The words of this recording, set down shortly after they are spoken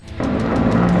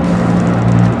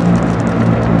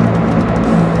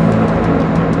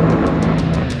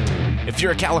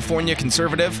California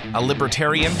conservative, a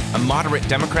libertarian, a moderate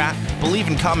Democrat, believe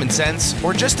in common sense,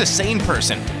 or just a sane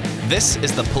person, this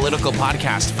is the political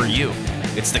podcast for you.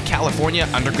 It's the California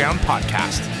Underground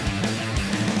Podcast.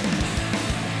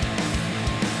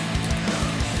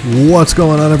 What's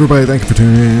going on, everybody? Thank you for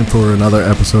tuning in for another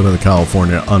episode of the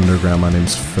California Underground. My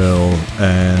name's Phil,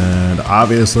 and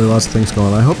obviously lots of things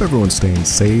going on. I hope everyone's staying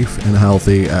safe and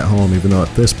healthy at home, even though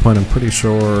at this point I'm pretty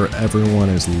sure everyone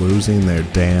is losing their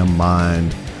damn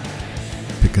mind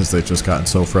because they've just gotten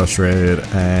so frustrated.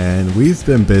 And we've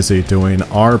been busy doing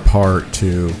our part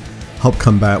to help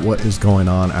combat what is going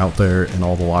on out there in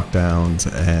all the lockdowns.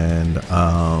 And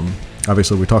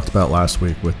obviously we talked about last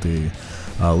week with the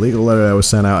legal letter that was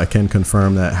sent out. I can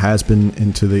confirm that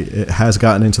it has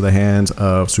gotten into the hands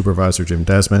of Supervisor Jim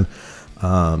Desmond,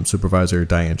 Supervisor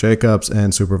Diane Jacobs,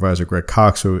 and Supervisor Greg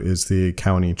Cox, who is the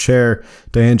county chair.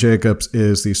 Diane Jacobs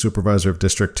is the supervisor of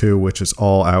District 2, which is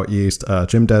all out east.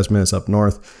 Jim Desmond is up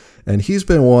north, and he's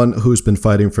been one who's been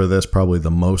fighting for this probably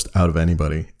the most out of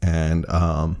anybody. And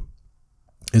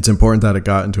it's important that it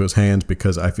got into his hands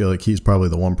because I feel like he's probably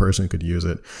the one person who could use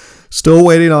it. Still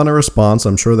waiting on a response.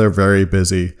 I'm sure they're very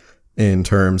busy in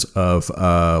terms of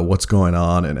what's going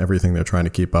on and everything they're trying to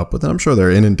keep up with. And I'm sure they're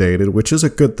inundated, which is a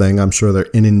good thing. I'm sure they're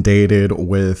inundated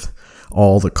with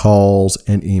all the calls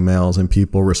and emails and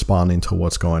people responding to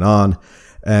what's going on.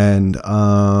 And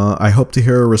I hope to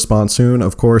hear a response soon.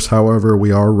 Of course, however,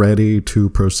 we are ready to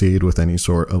proceed with any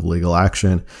sort of legal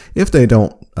action if they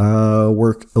don't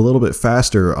work a little bit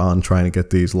faster on trying to get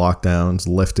these lockdowns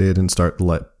lifted and start to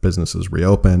let businesses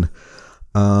reopen.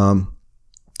 But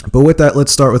with that,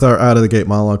 let's start with our out of the gate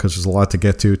monologue because there's a lot to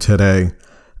get to today.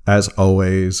 As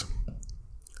always,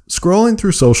 scrolling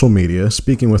through social media,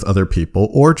 speaking with other people,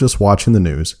 or just watching the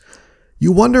news,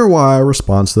 you wonder why our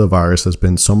response to the virus has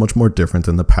been so much more different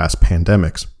than the past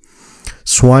pandemics.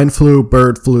 Swine flu,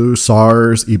 bird flu,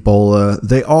 SARS, Ebola,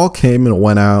 they all came and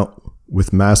went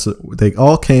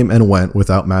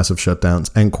without massive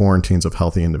shutdowns and quarantines of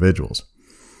healthy individuals.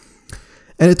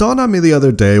 And it dawned on me the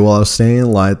other day while I was standing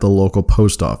in line at the local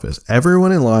post office.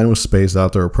 Everyone in line was spaced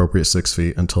out their appropriate 6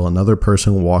 feet until another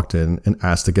person walked in and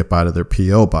asked to get by to their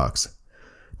P.O. box.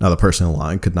 Now, the person in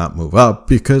line could not move up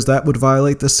because that would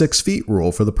violate the 6 feet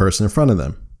rule for the person in front of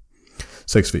them.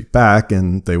 6 feet back,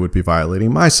 and they would be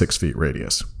violating my 6 feet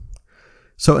radius.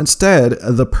 So instead,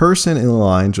 the person in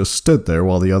line just stood there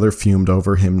while the other fumed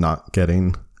over him not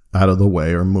getting out of the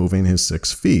way or moving his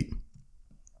 6 feet.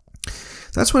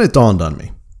 That's when it dawned on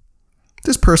me.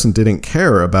 This person didn't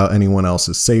care about anyone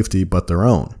else's safety but their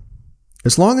own.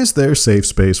 As long as their safe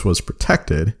space was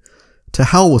protected, to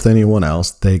hell with anyone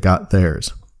else, they got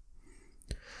theirs.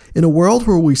 In a world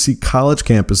where we see college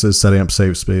campuses setting up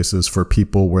safe spaces for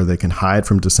people where they can hide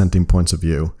from dissenting points of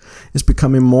view, it's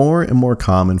becoming more and more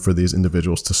common for these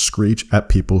individuals to screech at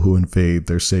people who invade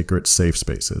their sacred safe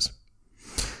spaces.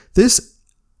 This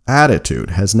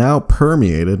attitude has now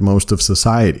permeated most of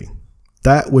society.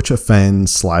 That which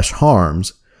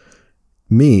offends/harms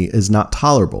me is not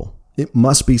tolerable. It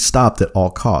must be stopped at all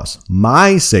costs.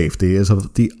 My safety is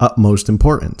of the utmost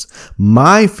importance.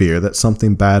 My fear that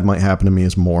something bad might happen to me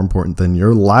is more important than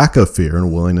your lack of fear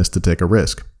and willingness to take a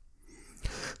risk.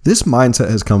 This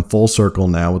mindset has come full circle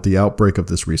now with the outbreak of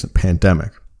this recent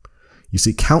pandemic. You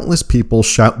see countless people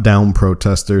shout down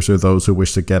protesters or those who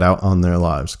wish to get out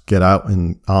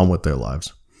and on with their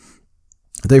lives.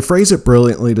 They phrase it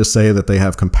brilliantly to say that they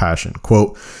have compassion.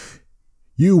 Quote,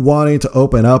 "You wanting to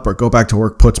open up or go back to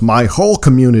work puts my whole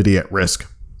community at risk."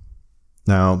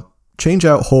 Now, change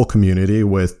out whole community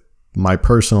with my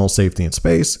personal safety and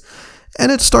space,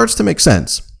 and it starts to make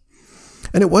sense.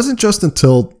 And it wasn't just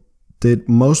until did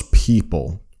most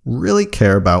people really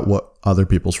care about what other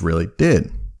people's really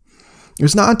did. It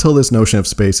was not until this notion of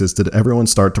spaces did everyone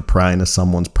start to pry into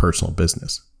someone's personal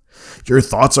business. Your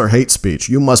thoughts are hate speech.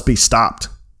 You must be stopped.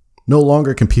 No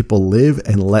longer can people live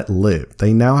and let live.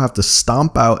 They now have to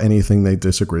stomp out anything they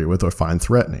disagree with or find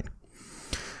threatening.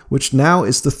 Which now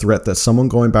is the threat that someone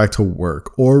going back to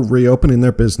work or reopening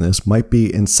their business might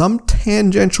be in some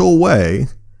tangential way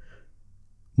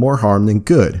more harm than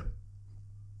good.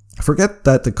 Forget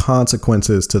that the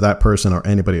consequences to that person or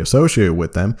anybody associated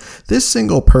with them. This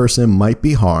single person might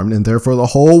be harmed and therefore the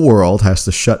whole world has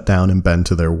to shut down and bend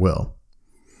to their will.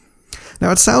 Now,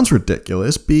 it sounds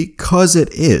ridiculous because it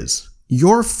is.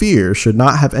 Your fear should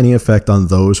not have any effect on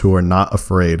those who are not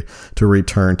afraid to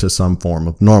return to some form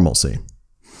of normalcy.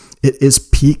 It is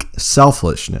peak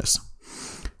selfishness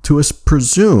to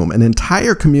presume an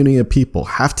entire community of people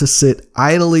have to sit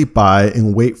idly by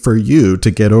and wait for you to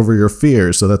get over your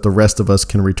fears so that the rest of us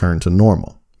can return to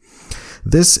normal.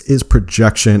 This is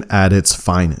projection at its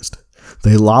finest.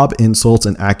 They lob insults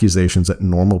and accusations at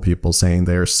normal people, saying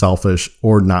they are selfish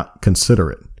or not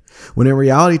considerate, when in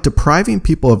reality, depriving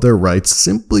people of their rights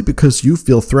simply because you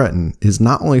feel threatened is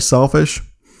not only selfish,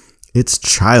 it's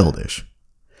childish.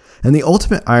 And the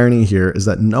ultimate irony here is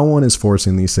that no one is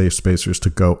forcing these safe spacers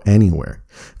to go anywhere.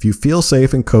 If you feel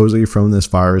safe and cozy from this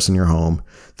virus in your home,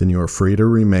 then you are free to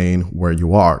remain where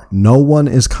you are. No one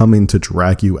is coming to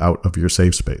drag you out of your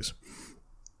safe space.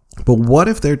 But what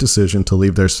if their decision to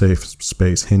leave their safe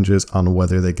space hinges on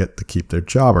whether they get to keep their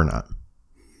job or not?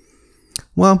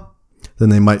 Well, then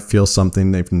they might feel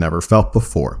something they've never felt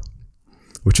before,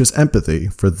 which is empathy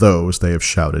for those they have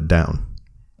shouted down.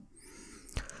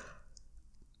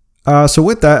 So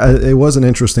with that, it was an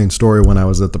interesting story when I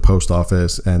was at the post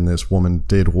office, and this woman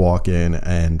did walk in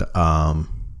and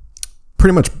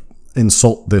pretty much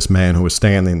insult this man who was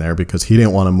standing there because he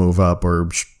didn't want to move up or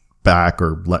back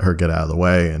or let her get out of the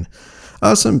way. And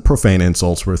some profane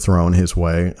insults were thrown his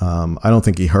way. I don't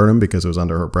think he heard him because it was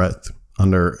under her breath,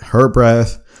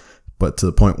 but to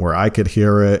the point where I could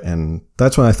hear it. And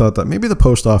that's when I thought that maybe the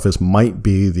post office might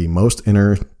be the most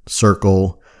innermost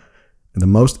circle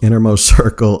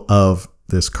of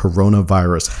this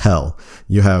coronavirus hell.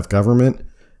 You have government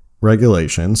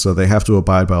regulations, so they have to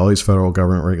abide by all these federal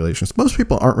government regulations. Most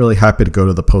people aren't really happy to go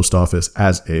to the post office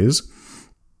as is.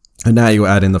 And now you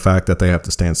add in the fact that they have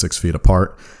to stand 6 feet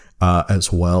apart,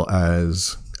 as well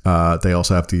as they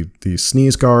also have these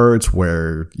sneeze guards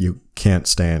where you can't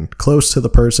stand close to the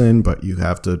person, but you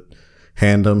have to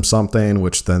hand them something,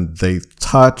 which then they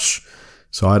touch.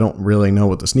 So I don't really know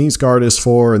what the sneeze guard is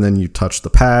for. And then you touch the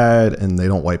pad and they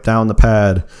don't wipe down the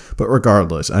pad. But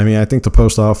regardless, I mean, I think the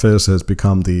post office has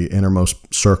become the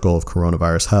innermost circle of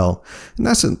coronavirus hell. And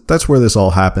that's where this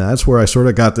all happened. That's where I sort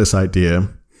of got this idea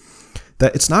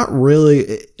that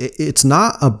it's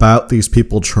not about these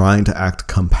people trying to act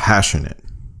compassionate.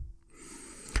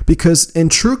 Because in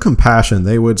true compassion,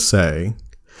 they would say,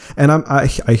 and I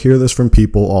hear this from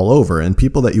people all over, and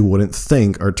people that you wouldn't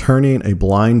think are turning a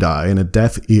blind eye and a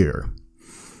deaf ear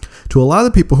to a lot of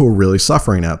the people who are really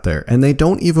suffering out there, and they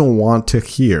don't even want to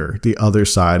hear the other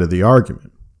side of the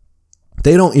argument.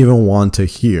 They don't even want to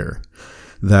hear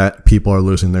that people are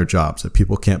losing their jobs, that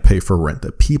people can't pay for rent,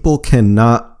 that people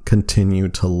cannot continue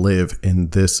to live in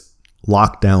this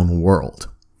lockdown world.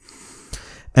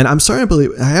 And I'm starting to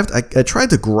believe, I tried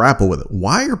to grapple with it.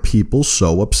 Why are people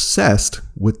so obsessed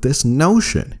with this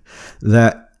notion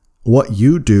that what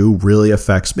you do really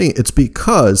affects me? It's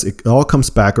because it all comes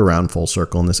back around full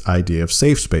circle in this idea of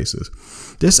safe spaces.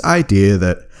 This idea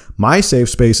that my safe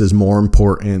space is more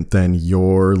important than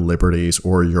your liberties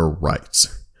or your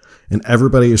rights. And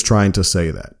everybody is trying to say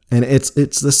that. And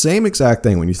it's the same exact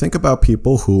thing when you think about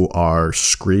people who are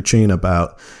screeching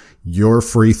about your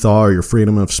free thought or your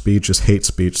freedom of speech is hate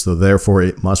speech, so therefore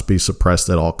it must be suppressed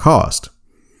at all cost.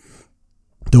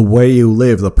 The way you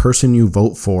live, the person you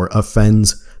vote for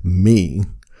offends me.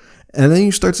 And then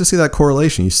you start to see that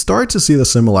correlation. You start to see the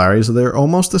similarities. They're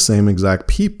almost the same exact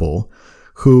people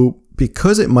who,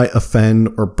 because it might offend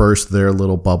or burst their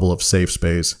little bubble of safe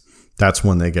space, that's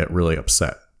when they get really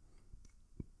upset.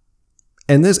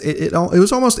 And this, it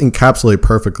was almost encapsulated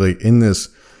perfectly in this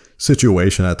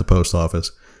situation at the post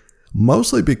office.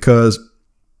 Mostly because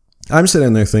I'm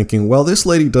sitting there thinking, well, this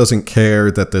lady doesn't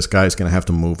care that this guy's going to have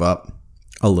to move up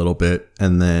a little bit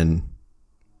and then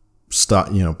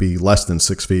stop, be less than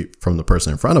 6 feet from the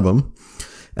person in front of him.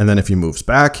 And then if he moves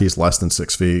back, he's less than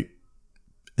 6 feet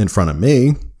in front of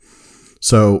me.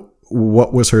 So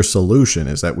what was her solution?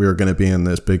 Is that we were going to be in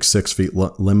this big 6 feet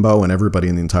limbo and everybody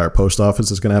in the entire post office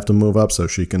is going to have to move up so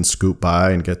she can scoot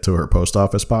by and get to her post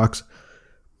office box?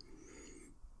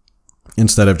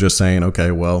 Instead of just saying,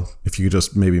 okay, well, if you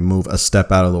just maybe move a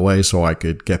step out of the way so I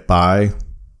could get by,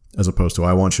 as opposed to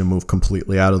I want you to move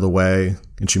completely out of the way.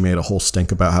 And she made a whole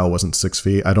stink about how it wasn't 6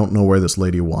 feet. I don't know where this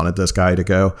lady wanted this guy to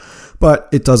go, but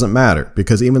it doesn't matter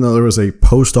because even though there was a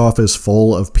post office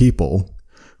full of people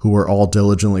who were all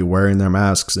diligently wearing their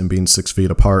masks and being 6 feet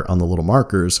apart on the little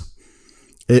markers,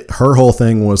 her whole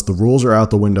thing was the rules are out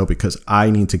the window because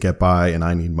I need to get by and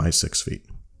I need my 6 feet.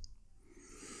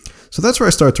 So that's where I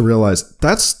start to realize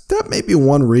that may be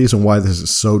one reason why this is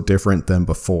so different than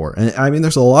before. And I mean,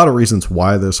 there's a lot of reasons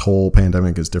why this whole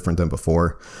pandemic is different than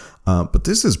before. But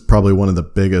this is probably one of the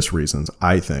biggest reasons,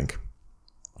 I think,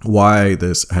 why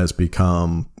this has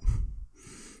become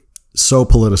so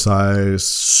politicized,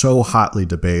 so hotly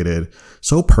debated,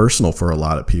 so personal for a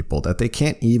lot of people that they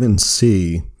can't even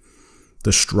see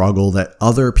the struggle that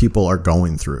other people are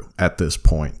going through at this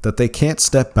point, that they can't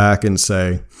step back and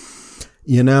say,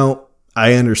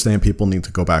 I understand people need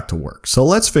to go back to work. So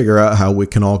let's figure out how we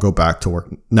can all go back to work.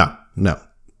 No.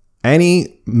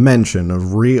 Any mention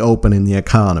of reopening the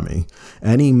economy,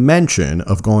 any mention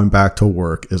of going back to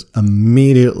work is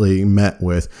immediately met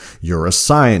with, you're a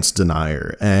science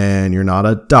denier and you're not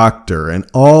a doctor. And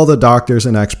all the doctors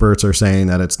and experts are saying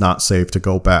that it's not safe to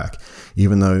go back,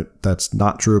 even though that's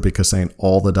not true, because saying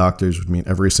all the doctors would mean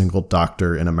every single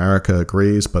doctor in America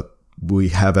agrees. But we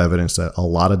have evidence that a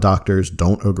lot of doctors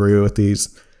don't agree with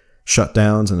these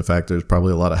shutdowns. And in fact, there's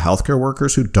probably a lot of healthcare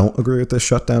workers who don't agree with this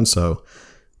shutdown. So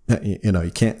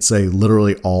you can't say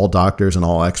literally all doctors and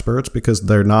all experts, because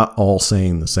they're not all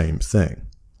saying the same thing.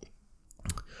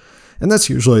 And that's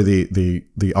usually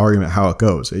the argument, how it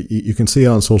goes. You can see it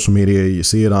on social media. You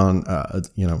see it on,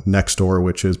 Nextdoor,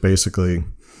 which is basically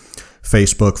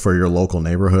Facebook for your local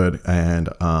neighborhood. And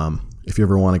if you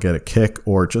ever want to get a kick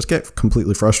or just get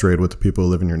completely frustrated with the people who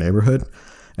live in your neighborhood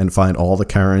and find all the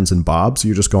Karens and Bobs,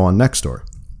 you just go on Nextdoor.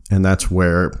 And that's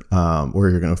where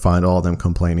you're going to find all of them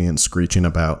complaining and screeching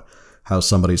about how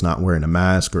somebody's not wearing a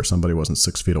mask, or somebody wasn't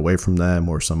 6 feet away from them,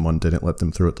 or someone didn't let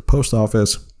them through at the post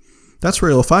office. That's where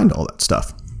you'll find all that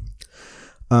stuff.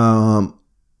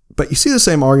 But you see the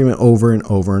same argument over and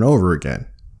over and over again.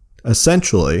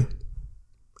 Essentially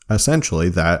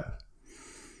that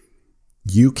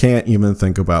you can't even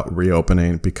think about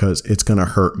reopening because it's going to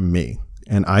hurt me.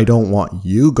 And I don't want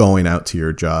you going out to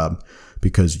your job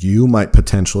because you might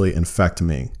potentially infect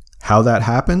me. How that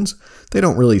happens, they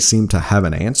don't really seem to have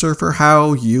an answer for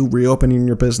how you reopening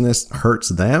your business hurts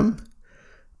them.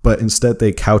 But instead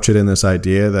they couch it in this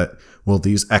idea that, well,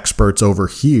 these experts over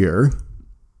here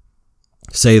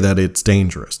say that it's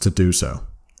dangerous to do so.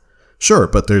 Sure,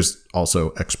 but there's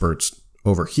also experts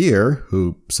over here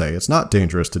who say it's not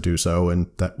dangerous to do so and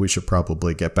that we should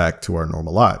probably get back to our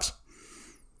normal lives.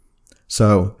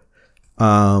 So,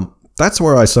 that's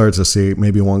where I started to see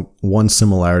maybe one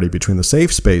similarity between the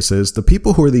safe spaces, the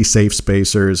people who are these safe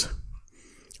spacers,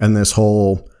 and this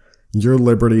whole your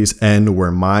liberties end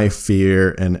where my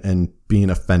fear and being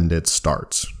offended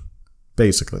starts.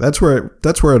 Basically, that's where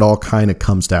it all kind of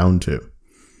comes down to.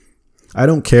 I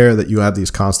don't care that you have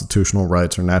these constitutional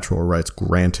rights or natural rights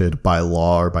granted by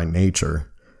law or by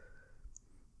nature.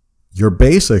 You're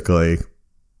basically,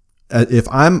 if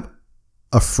I'm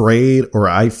afraid or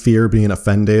I fear being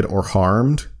offended or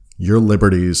harmed, your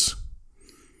liberties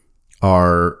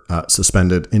are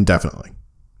suspended indefinitely.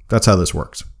 That's how this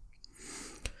works.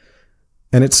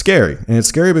 And it's scary. And it's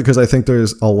scary because I think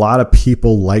there's a lot of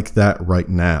people like that right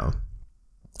now.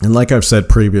 And like I've said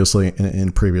previously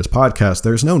in previous podcasts,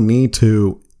 there's no need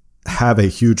to have a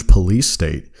huge police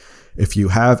state if you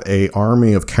have an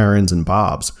army of Karens and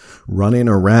Bobs running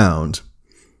around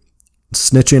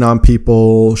snitching on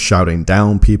people, shouting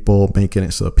down people, making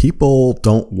it so people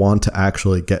don't want to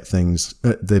actually get things.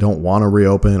 They don't want to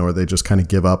reopen, or they just kind of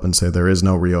give up and say there is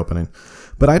no reopening.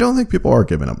 But I don't think people are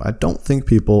giving up. I don't think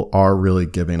people are really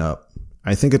giving up.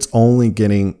 I think it's only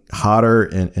getting hotter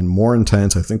and more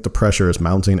intense. I think the pressure is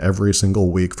mounting every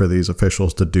single week for these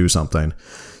officials to do something.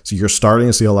 So you're starting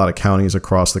to see a lot of counties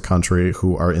across the country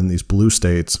who are in these blue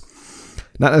states,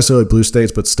 not necessarily blue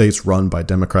states, but states run by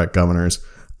Democrat governors.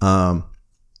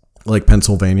 Like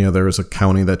Pennsylvania, there was a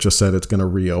county that just said it's going to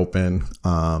reopen.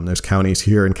 There's counties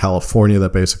here in California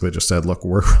that basically just said, look,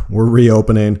 we're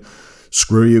reopening.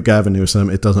 Screw you, Gavin Newsom.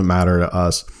 It doesn't matter to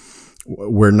us.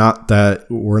 We're not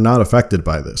affected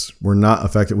by this. We're not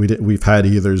affected. We've had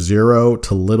either zero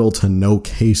to little to no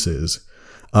cases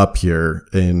up here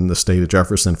in the state of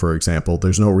Jefferson, for example.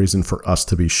 There's no reason for us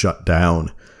to be shut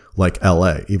down like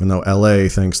LA, even though LA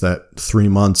thinks that 3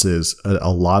 months is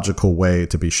a logical way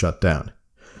to be shut down.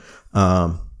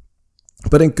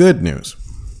 But in good news,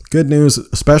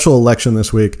 a special election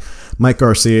this week. Mike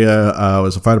Garcia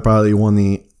was a fighter pilot. He won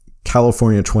the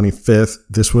California 25th.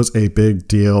 This was a big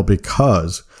deal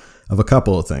because of a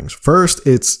couple of things. First,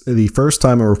 it's the first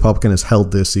time a Republican has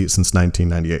held this seat since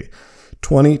 1998.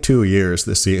 22 years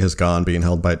this seat has gone being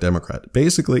held by a Democrat.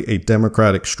 Basically a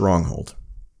Democratic stronghold.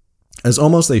 As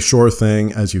almost a sure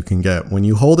thing as you can get. When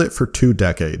you hold it for 2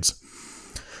 decades,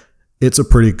 it's a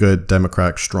pretty good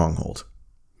Democratic stronghold.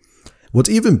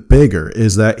 What's even bigger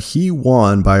is that he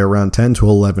won by around 10 to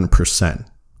 11%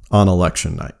 on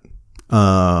election night.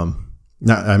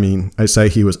 I say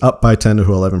he was up by 10 to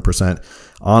 11%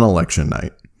 on election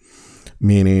night,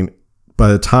 meaning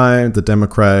by the time the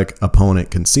Democratic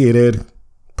opponent conceded,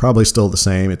 probably still the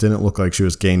same. It didn't look like she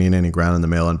was gaining any ground in the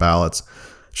mail-in ballots.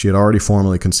 She had already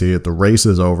formally conceded. The race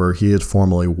is over. He had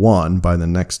formally won by the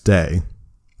next day,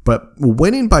 but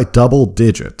winning by double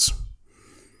digits.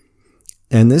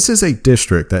 And this is a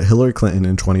district that Hillary Clinton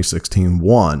in 2016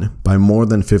 won by more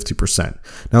than 50%.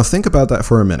 Now think about that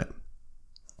for a minute.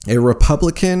 A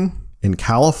Republican in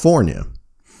California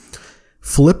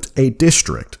flipped a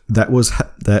district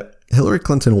that Hillary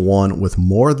Clinton won with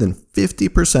more than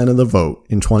 50% of the vote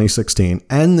in 2016,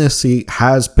 and this seat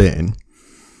has been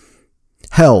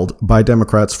held by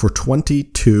Democrats for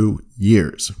 22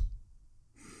 years.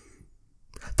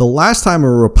 The last time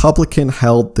a Republican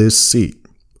held this seat,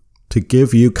 to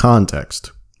give you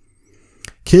context,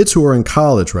 kids who are in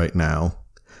college right now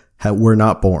were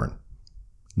not born.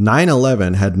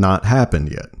 9/11 had not happened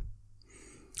yet.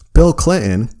 Bill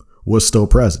Clinton was still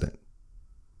president.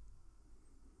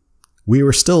 We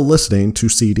were still listening to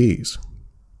CDs.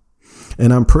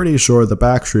 And I'm pretty sure the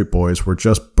Backstreet Boys were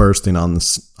just bursting on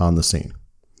the scene.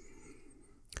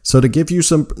 So to give you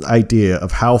some idea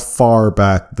of how far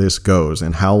back this goes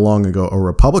and how long ago a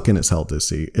Republican has held this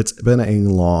seat, it's been a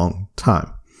long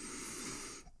time.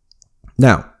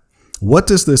 Now, what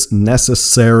does this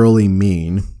necessarily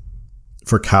mean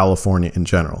for California in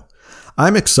general?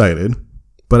 I'm excited,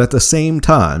 but at the same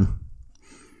time,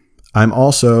 I'm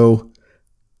also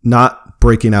not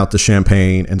breaking out the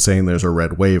champagne and saying there's a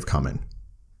red wave coming.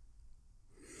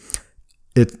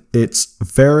 It's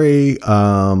very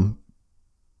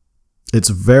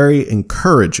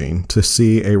encouraging to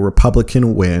see a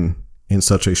Republican win in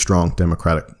such a strong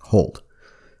Democratic hold.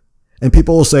 And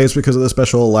people will say it's because of the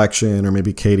special election, or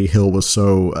maybe Katie Hill was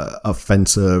so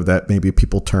offensive that maybe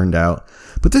people turned out.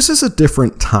 But this is a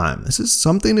different time.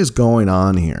 Something is going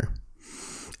on here.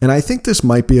 And I think this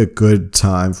might be a good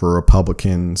time for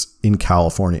Republicans in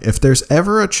California. If there's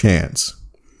ever a chance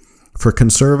for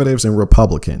conservatives and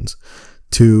Republicans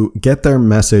to get their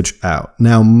message out.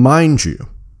 Now, mind you,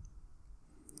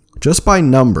 just by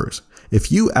numbers,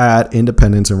 if you add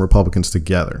independents and Republicans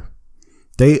together,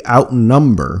 they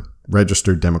outnumber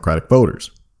registered Democratic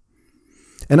voters.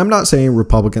 And I'm not saying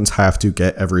Republicans have to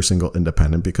get every single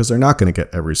independent, because they're not going to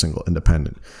get every single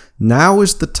independent. Now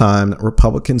is the time that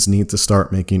Republicans need to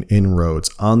start making inroads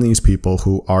on these people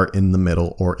who are in the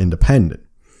middle or independent.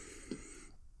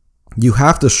 You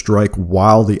have to strike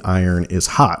while the iron is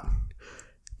hot,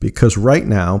 because right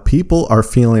now people are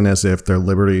feeling as if their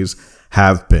liberties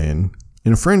have been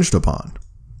infringed upon.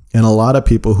 And a lot of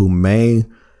people who may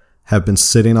have been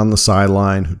sitting on the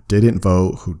sideline, who didn't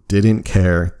vote, who didn't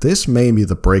care, this may be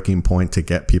the breaking point to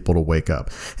get people to wake up.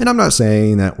 And I'm not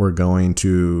saying that we're going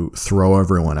to throw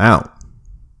everyone out.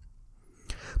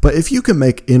 But if you can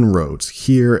make inroads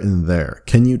here and there,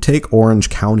 can you take Orange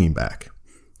County back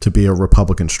to be a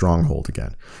Republican stronghold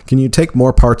again? Can you take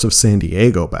more parts of San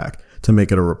Diego back to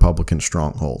make it a Republican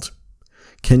stronghold?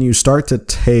 Can you start to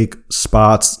take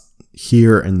spots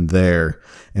here and there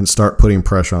and start putting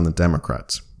pressure on the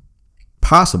Democrats?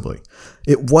 Possibly.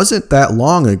 It wasn't that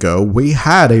long ago we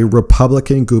had a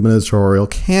Republican gubernatorial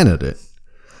candidate,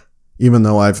 even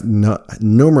though I've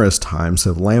numerous times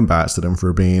have lambasted him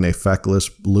for being a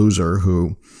feckless loser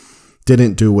who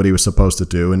didn't do what he was supposed to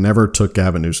do and never took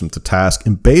Gavin Newsom to task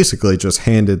and basically just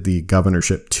handed the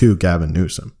governorship to Gavin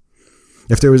Newsom.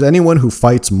 If there was anyone who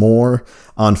fights more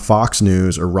on Fox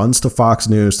News or runs to Fox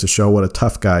News to show what a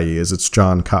tough guy he is, it's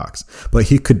John Cox. But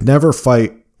he could never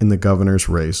fight in the governor's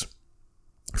race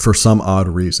for some odd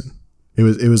reason. It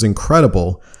was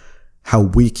incredible how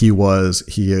weak he was.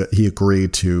 He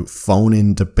agreed to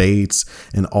phone-in debates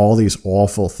and all these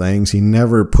awful things. He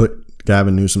never put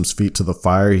Gavin Newsom's feet to the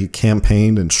fire. He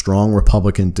campaigned in strong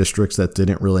Republican districts that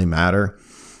didn't really matter.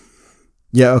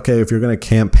 Yeah, okay, if you're going to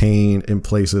campaign in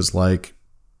places like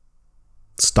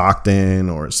Stockton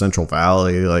or Central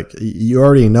Valley, like, you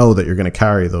already know that you're going to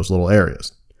carry those little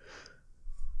areas.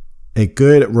 A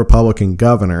good Republican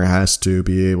governor has to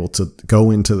be able to go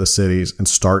into the cities and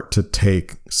start to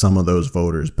take some of those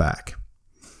voters back.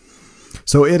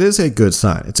 So it is a good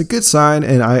sign. It's a good sign,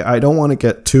 and I don't want to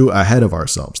get too ahead of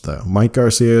ourselves, though. Mike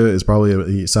Garcia is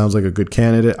he sounds like a good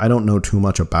candidate. I don't know too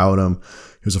much about him.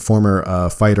 He was a former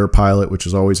fighter pilot, which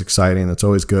is always exciting. It's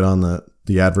always good on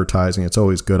the advertising. It's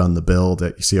always good on the bill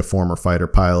that you see a former fighter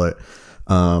pilot.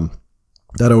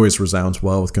 That always resounds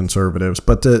well with conservatives.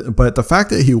 But the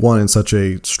fact that he won in such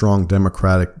a strong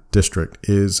Democratic district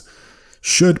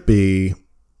should be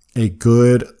a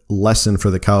good lesson for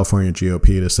the California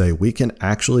GOP to say we can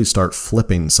actually start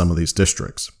flipping some of these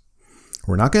districts.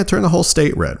 We're not going to turn the whole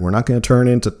state red. We're not going to turn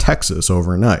into Texas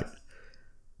overnight.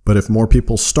 But if more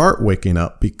people start waking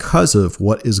up because of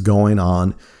what is going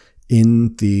on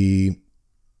in the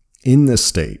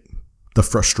state, the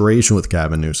frustration with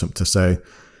Gavin Newsom, to say,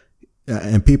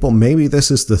 and people, maybe this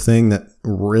is the thing that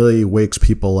really wakes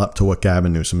people up to what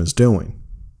Gavin Newsom is doing.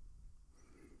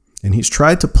 And he's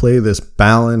tried to play this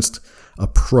balanced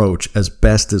approach as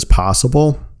best as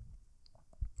possible.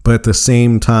 But at the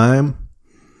same time,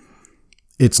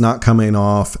 it's not coming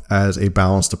off as a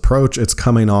balanced approach. It's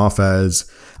coming off as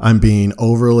I'm being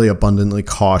overly abundantly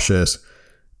cautious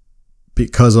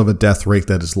because of a death rate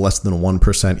that is less than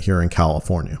 1% here in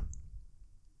California.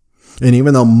 And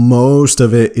even though most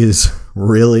of it is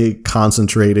really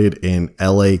concentrated in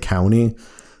LA County,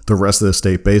 the rest of the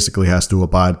state basically has to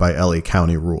abide by LA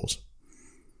County rules.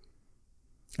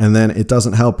 And then it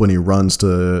doesn't help when he runs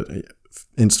to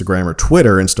Instagram or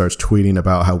Twitter and starts tweeting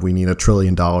about how we need $1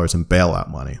 trillion in bailout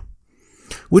money,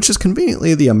 which is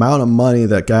conveniently the amount of money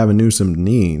that Gavin Newsom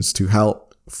needs to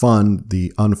help fund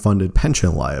the unfunded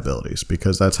pension liabilities,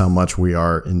 because that's how much we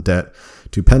are in debt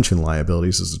to pension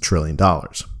liabilities, is $1 trillion.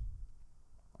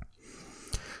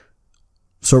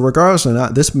 So regardless of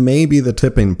that, this may be the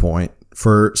tipping point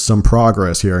for some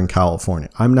progress here in California.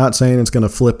 I'm not saying it's going to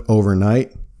flip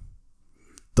overnight.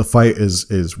 The fight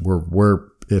is we're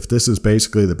if this is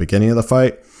basically the beginning of the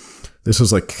fight, this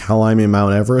is like climbing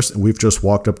Mount Everest, and we've just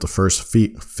walked up the first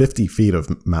 50 feet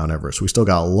of Mount Everest. We still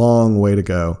got a long way to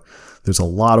go. There's a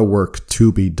lot of work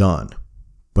to be done,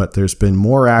 but there's been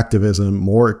more activism,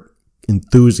 more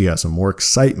enthusiasm, more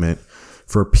excitement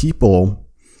for people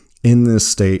in this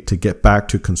state to get back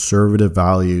to conservative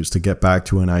values, to get back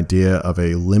to an idea of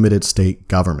a limited state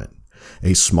government,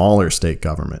 a smaller state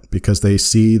government, because they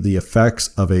see the effects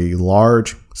of a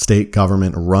large state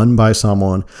government run by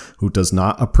someone who does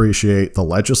not appreciate the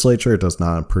legislature, does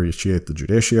not appreciate the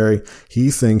judiciary.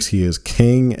 He thinks he is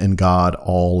king and God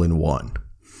all in one.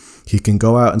 He can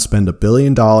go out and spend $1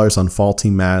 billion on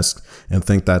faulty masks and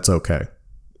think that's okay.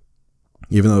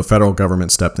 Even though the federal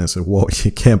government stepped in and said, well,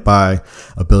 you can't buy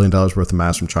 $1 billion worth of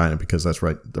masks from China because that's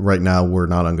right now we're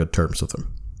not on good terms with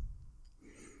them.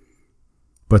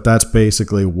 But that's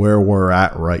basically where we're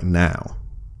at right now.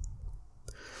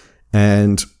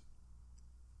 And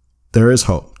there is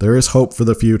hope. There is hope for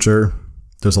the future.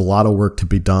 There's a lot of work to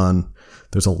be done.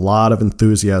 There's a lot of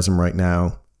enthusiasm right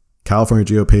now. California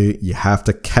GOP, you have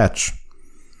to catch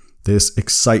this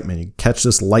excitement. You catch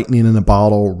this lightning in a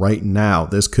bottle right now.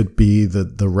 This could be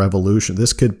the revolution.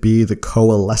 This could be the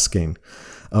coalescing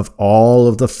of all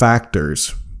of the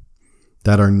factors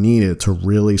that are needed to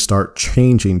really start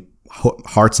changing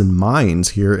hearts and minds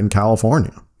here in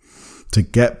California, to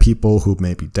get people who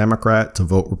may be Democrat to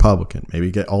vote Republican,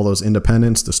 maybe get all those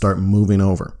independents to start moving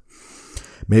over.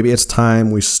 Maybe it's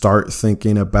time we start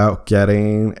thinking about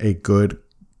getting a good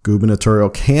gubernatorial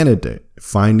candidate,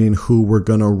 finding who we're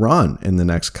going to run in the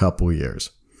next couple of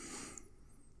years.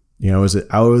 You know, is it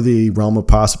out of the realm of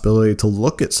possibility to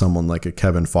look at someone like a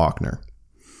Kevin Faulconer?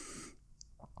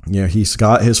 You know, he's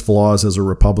got his flaws as a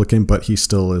Republican, but he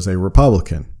still is a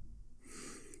Republican.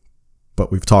 But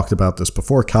we've talked about this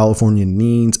before. California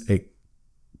needs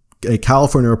a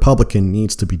California Republican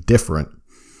needs to be different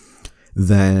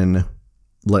than,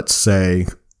 let's say,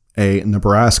 a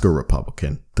Nebraska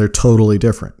Republican. They're totally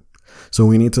different. So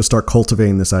we need to start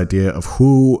cultivating this idea of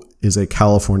who is a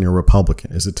California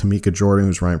Republican. Is it Tamika Jordan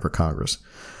who's running for Congress?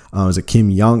 Is it Kim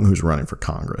Young who's running for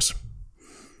Congress?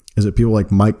 Is it people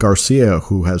like Mike Garcia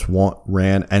who has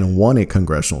ran and won a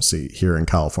congressional seat here in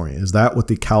California? Is that what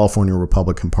the California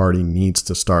Republican Party needs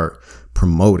to start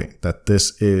promoting?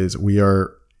 That we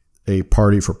are a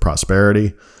party for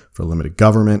prosperity, for limited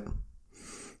government,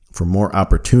 for more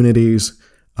opportunities,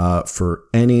 for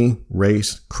any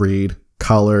race, creed,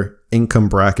 color, income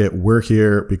bracket. We're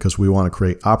here because we want to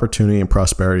create opportunity and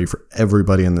prosperity for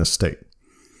everybody in this state.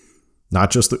 Not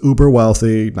just the uber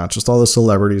wealthy, not just all the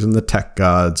celebrities and the tech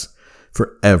gods,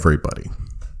 for everybody.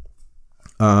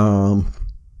 So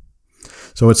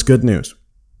it's good news.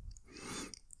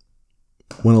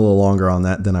 Went a little longer on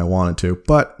that than I wanted to,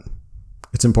 but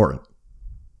it's important.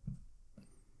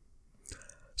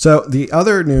 So the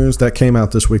other news that came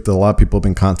out this week that a lot of people have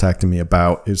been contacting me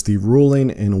about is the ruling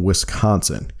in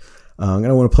Wisconsin. I'm going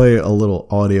to want to play a little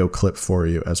audio clip for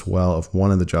you as well of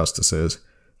one of the justices.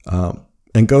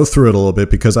 And go through it a little bit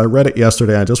because I read it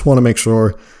yesterday. I just want to make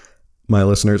sure my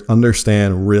listeners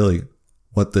understand really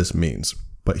what this means.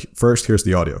 But first, here's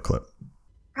the audio clip.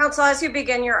 Counsel, as you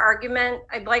begin your argument,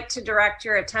 I'd like to direct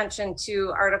your attention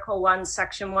to Article 1,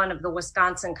 Section 1 of the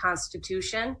Wisconsin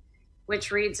Constitution, which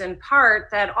reads in part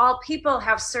that all people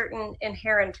have certain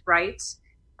inherent rights.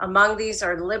 Among these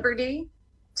are liberty.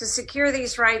 To secure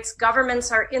these rights, governments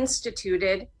are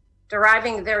instituted,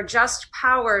 deriving their just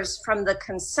powers from the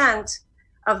consent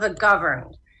of the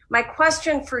governed. My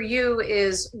question for you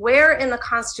is, where in the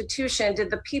Constitution did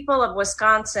the people of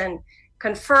Wisconsin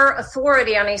confer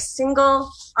authority on a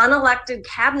single unelected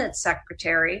cabinet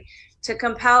secretary to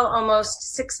compel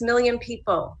almost 6 million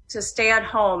people to stay at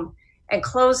home and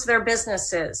close their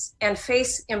businesses and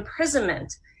face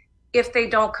imprisonment if they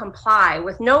don't comply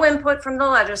with no input from the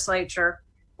legislature,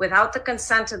 without the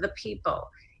consent of the people?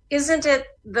 Isn't it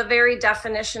the very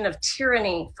definition of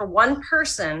tyranny for one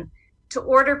person to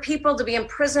order people to be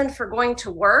imprisoned for going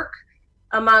to work,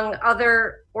 among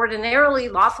other ordinarily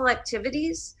lawful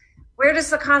activities? Where does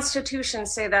the Constitution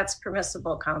say that's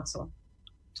permissible, counsel?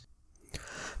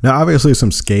 Now, obviously,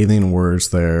 some scathing words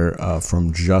there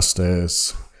from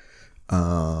Justice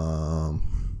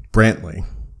Brantley,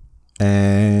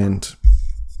 and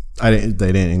they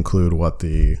didn't include what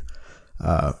the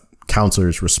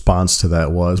counselor's response to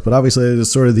that was, but obviously, it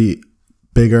is sort of the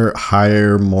bigger,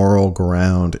 higher moral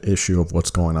ground issue of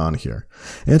what's going on here.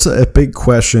 And it's a big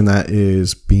question that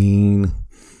is being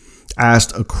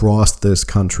asked across this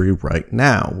country right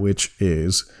now, which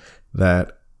is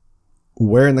that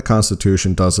where in the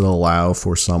Constitution does it allow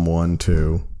for someone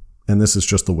to, and this is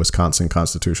just the Wisconsin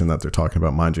Constitution that they're talking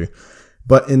about, mind you,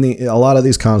 but in a lot of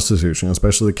these constitutions,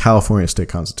 especially the California state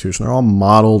constitution, are all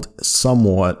modeled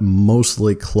somewhat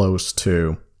mostly close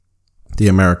to the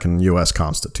American U.S.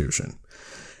 Constitution.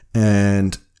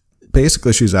 And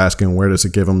basically she's asking, where does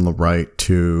it give them the right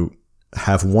to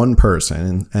have one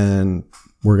person? And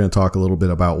we're going to talk a little bit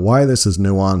about why this is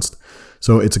nuanced.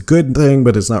 So it's a good thing,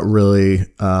 but it's not really,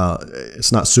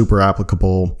 it's not super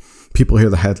applicable. People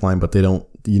hear the headline, but they don't,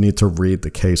 you need to read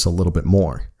the case a little bit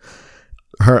more.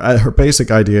 Her basic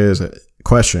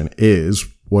question is,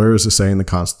 where does it say in the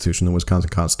Constitution, the Wisconsin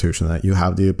Constitution, that you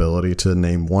have the ability to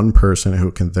name one person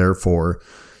who can therefore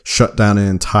shut down an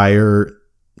entire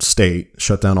state,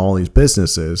 shut down all these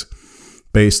businesses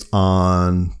based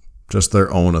on just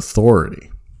their own authority?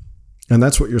 And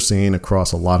that's what you're seeing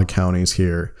across a lot of counties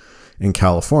here in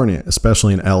California,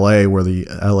 especially in LA, where the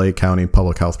LA County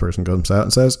public health person comes out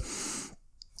and says,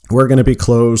 we're going to be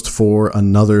closed for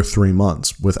another 3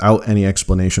 months without any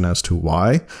explanation as to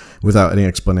why, without any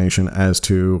explanation as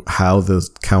to how the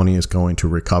county is going to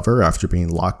recover after being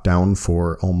locked down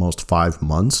for almost 5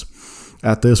 months.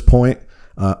 At this point,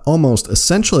 almost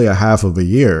essentially a half of a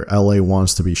year, LA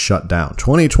wants to be shut down.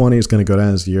 2020 is going to go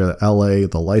down as the year that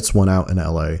the lights went out in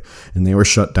LA, and they were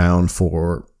shut down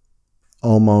for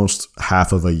almost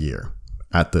half of a year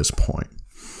at this point.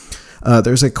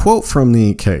 There's a quote from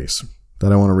the case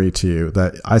that I want to read to you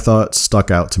that I thought stuck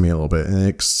out to me a little bit. And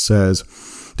it says,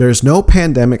 there is no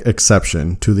pandemic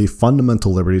exception to the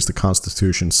fundamental liberties the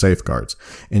Constitution safeguards.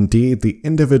 Indeed, the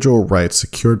individual rights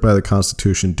secured by the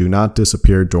Constitution do not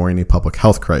disappear during a public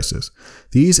health crisis.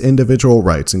 These individual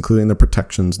rights, including the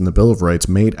protections in the Bill of Rights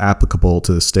made applicable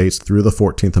to the states through the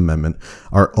 14th Amendment,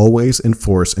 are always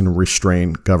enforced and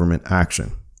restrain government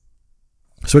action.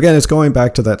 So again, it's going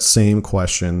back to that same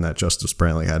question that Justice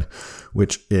Brantley had,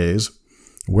 which is,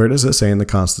 where does it say in the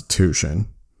Constitution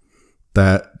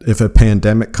that if a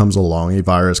pandemic comes along, a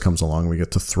virus comes along, we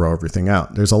get to throw everything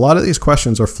out? There's a lot of these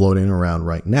questions are floating around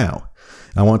right now.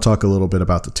 I want to talk a little bit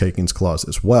about the Takings Clause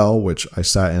as well, which I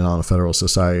sat in on a Federal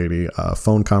Society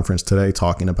phone conference today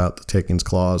talking about the Takings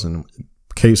Clause and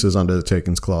cases under the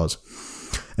Takings Clause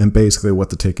and basically what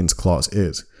the Takings Clause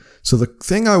is. So the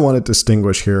thing I want to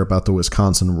distinguish here about the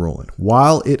Wisconsin ruling,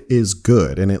 while it is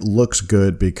good and it looks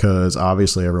good because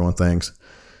obviously everyone thinks,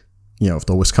 if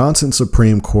the Wisconsin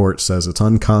Supreme Court says it's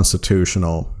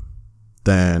unconstitutional,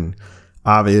 then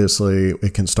obviously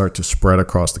it can start to spread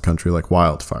across the country like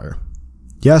wildfire.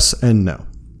 Yes and no.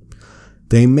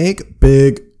 They make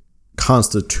big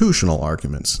constitutional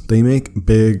arguments. They make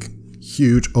big,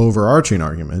 huge, overarching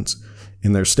arguments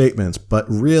in their statements, but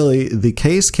really the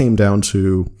case came down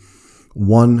to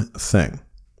one thing,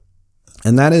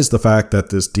 and that is the fact that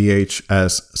this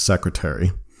DHS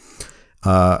secretary,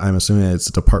 I'm assuming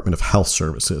it's the Department of Health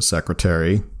Services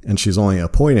secretary, and she's only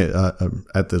appointed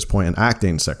at this point an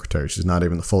acting secretary. She's not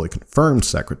even the fully confirmed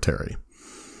secretary.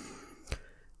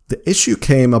 The issue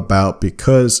came about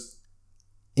because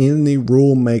in the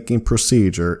rulemaking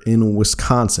procedure in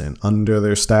Wisconsin, under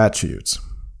their statutes,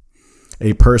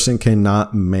 a person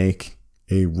cannot make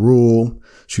a rule.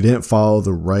 She didn't follow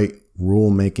the right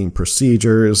rulemaking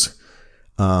procedures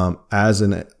as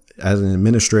an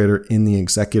administrator in the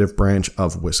executive branch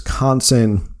of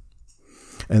Wisconsin,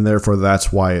 and therefore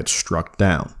that's why it's struck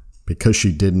down, because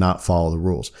she did not follow the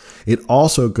rules. It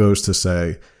also goes to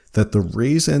say that the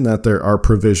reason that there are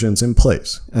provisions in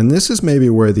place, and this is maybe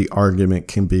where the argument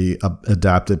can be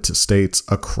adapted to states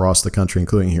across the country,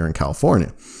 including here in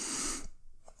California,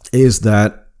 is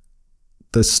that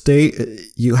the state,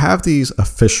 you have these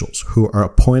officials who are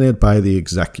appointed by the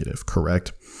executive,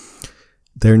 correct?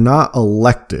 They're not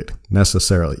elected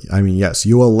necessarily. I mean, yes,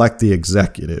 you elect the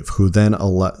executive who then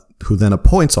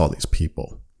appoints all these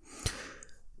people.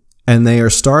 And they are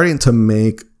starting to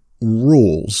make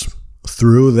rules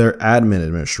through their admin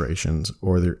administrations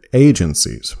or their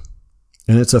agencies.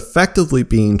 And it's effectively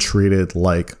being treated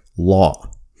like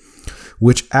law,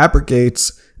 which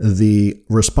abrogates the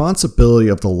responsibility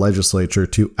of the legislature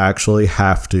to actually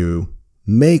have to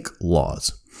make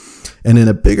laws. And in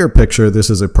a bigger picture, this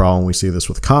is a problem. We see this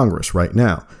with Congress right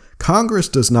now. Congress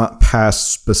does not pass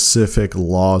specific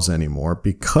laws anymore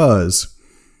because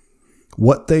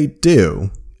what they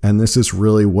do, and this is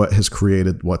really what has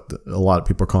created what a lot of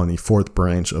people are calling the fourth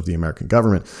branch of the American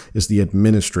government, is the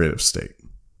administrative state.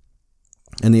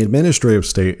 And the administrative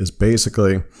state is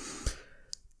basically,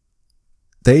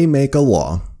 they make a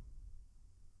law,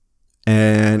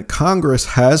 and Congress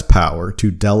has power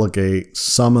to delegate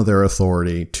some of their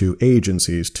authority to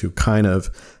agencies to kind of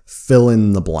fill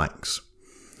in the blanks.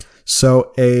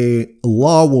 So a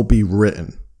law will be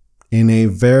written in a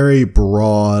very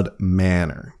broad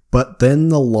manner, but then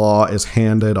the law is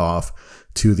handed off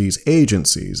to these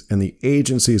agencies, and the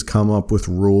agencies come up with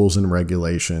rules and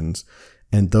regulations,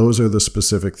 and those are the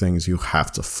specific things you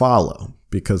have to follow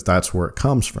because that's where it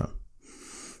comes from.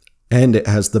 And it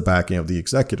has the backing of the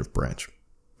executive branch.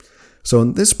 So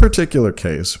in this particular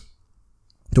case,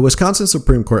 the Wisconsin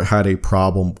Supreme Court had a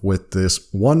problem with this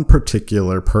one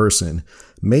particular person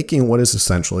making what is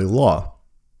essentially law.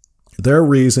 Their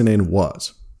reasoning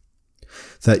was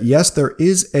that yes, there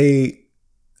is a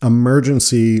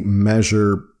emergency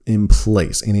measure in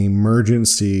place, an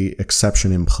emergency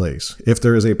exception in place, if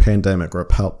there is a pandemic or a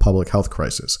public health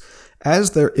crisis,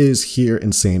 as there is here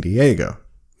in San Diego.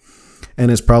 And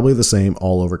it's probably the same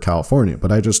all over California.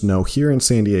 But I just know here in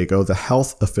San Diego, the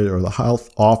health official or the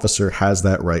health officer has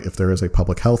that right. If there is a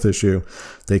public health issue,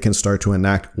 they can start to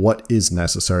enact what is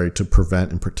necessary to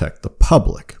prevent and protect the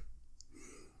public.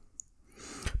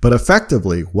 But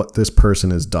effectively, what this person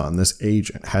has done, this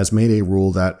agent, has made a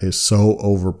rule that is so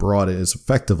overbroad it has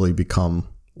effectively become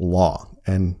law.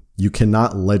 And you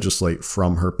cannot legislate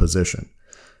from her position.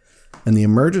 And the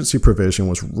emergency provision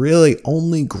was really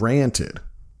only granted,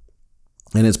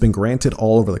 and it's been granted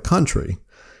all over the country,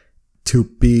 to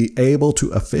be able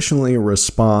to efficiently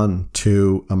respond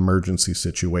to emergency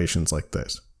situations like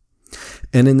this.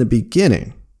 And in the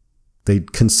beginning, they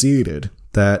conceded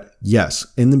that, yes,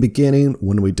 in the beginning,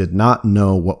 when we did not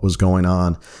know what was going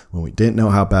on, when we didn't know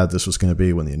how bad this was going to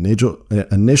be, when the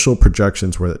initial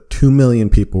projections were that 2 million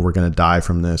people were going to die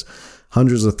from this,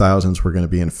 hundreds of thousands were going to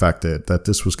be infected, that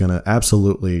this was going to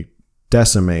absolutely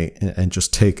decimate and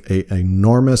just take an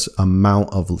enormous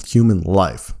amount of human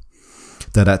life,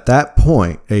 that at that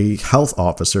point, a health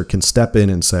officer can step in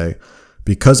and say,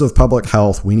 because of public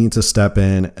health, we need to step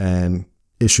in and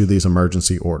issue these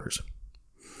emergency orders.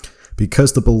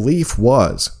 Because the belief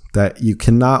was that you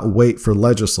cannot wait for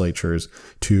legislatures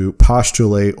to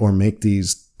postulate or make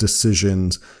these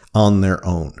decisions on their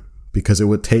own, because it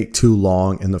would take too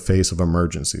long in the face of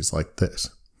emergencies like this.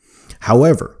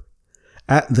 However,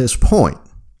 at this point,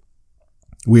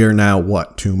 we are now,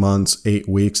 2 months, 8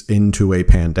 weeks into a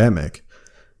pandemic.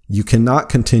 You cannot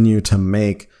continue to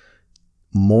make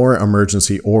more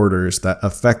emergency orders that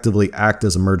effectively act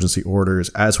as emergency orders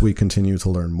as we continue to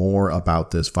learn more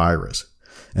about this virus.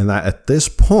 And that at this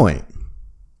point,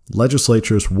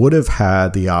 legislatures would have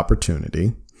had the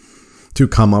opportunity to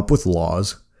come up with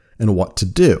laws and what to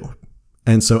do.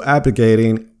 And so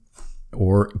abrogating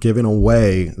or giving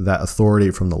away that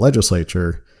authority from the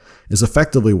legislature is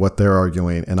effectively what they're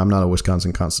arguing. And I'm not a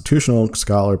Wisconsin constitutional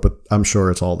scholar, but I'm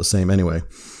sure it's all the same anyway,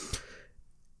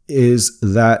 is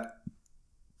that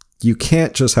you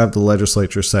can't just have the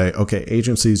legislature say, okay,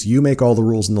 agencies, you make all the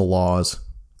rules and the laws,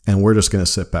 and we're just going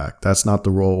to sit back. That's not the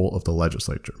role of the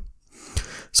legislature.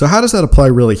 So how does that apply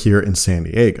really here in San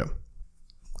Diego?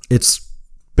 It's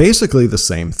basically the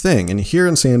same thing. And here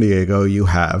in San Diego, you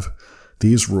have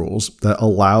these rules that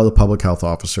allow the public health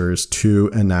officers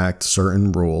to enact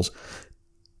certain rules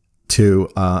to,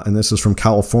 and this is from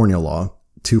California law,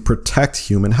 to protect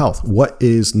human health. What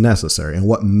is necessary and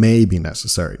what may be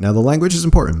necessary. Now, the language is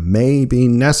important. May be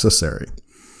necessary,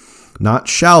 not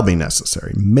shall be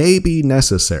necessary. May be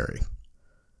necessary.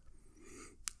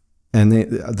 And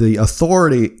the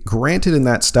authority granted in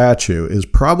that statute is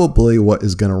probably what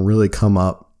is going to really come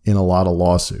up in a lot of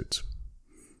lawsuits.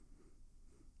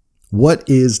 What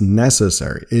is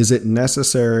necessary? Is it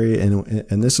necessary?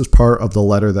 And this is part of the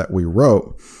letter that we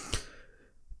wrote.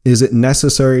 Is it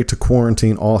necessary to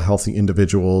quarantine all healthy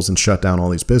individuals and shut down all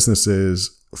these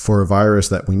businesses for a virus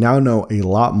that we now know a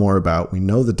lot more about? We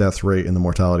know the death rate and the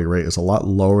mortality rate is a lot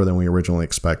lower than we originally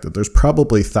expected. There's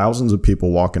probably thousands of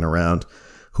people walking around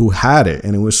who had it,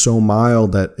 and it was so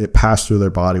mild that it passed through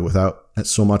their body without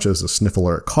so much as a sniffle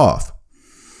or a cough.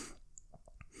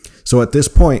 So at this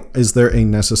point, is there a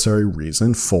necessary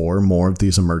reason for more of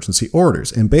these emergency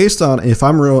orders? And based on, if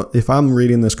I'm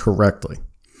reading this correctly,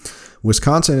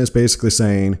 Wisconsin is basically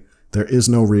saying there is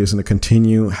no reason to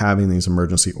continue having these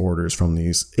emergency orders from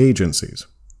these agencies.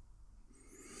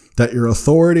 That your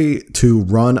authority to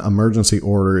run emergency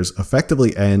orders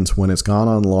effectively ends when it's gone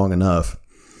on long enough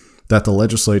that the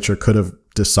legislature could have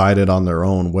decided on their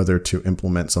own whether to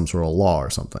implement some sort of law or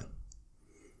something.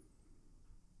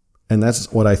 And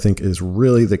that's what I think is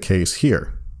really the case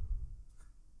here.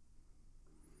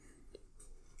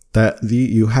 That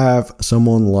you have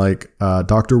someone like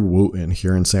Dr. Wooten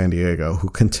here in San Diego who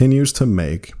continues to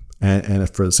make,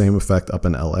 and for the same effect up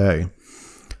in LA,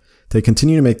 they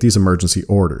continue to make these emergency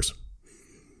orders.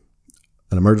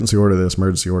 An emergency order this,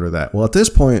 emergency order that. Well, at this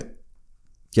point,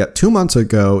 2 months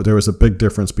ago, there was a big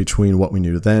difference between what we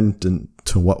knew then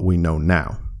to what we know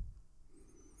now.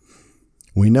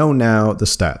 We know now the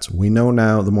stats. We know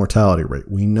now the mortality rate.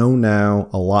 We know now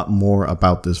a lot more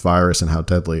about this virus and how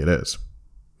deadly it is.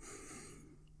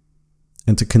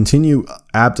 And to continue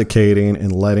abdicating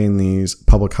and letting these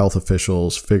public health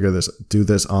officials do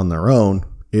this on their own,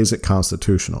 is it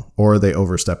constitutional? Or are they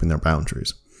overstepping their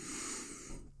boundaries?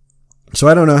 So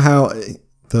I don't know how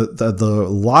the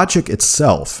logic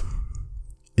itself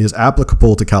is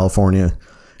applicable to California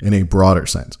in a broader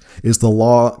sense. Is the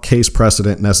law case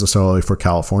precedent necessarily for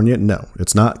California? No,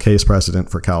 it's not case precedent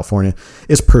for California.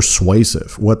 It's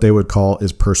persuasive. What they would call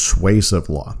is persuasive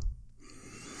law.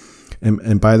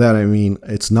 And by that, I mean,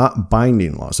 it's not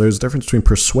binding law. So there's a difference between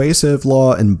persuasive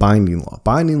law and binding law.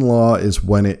 Binding law is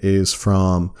when it is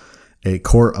from a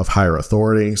court of higher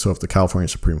authority. So if the California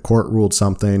Supreme Court ruled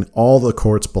something, all the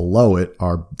courts below it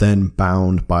are then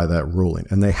bound by that ruling,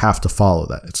 and they have to follow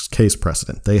that. It's case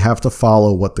precedent. They have to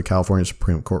follow what the California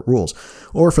Supreme Court rules,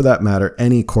 or for that matter,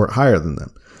 any court higher than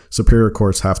them. Superior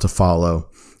courts have to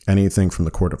follow anything from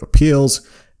the Court of Appeals,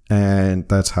 and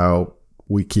that's how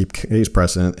we keep case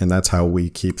precedent, and that's how we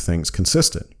keep things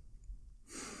consistent.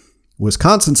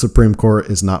 Wisconsin Supreme Court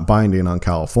is not binding on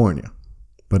California,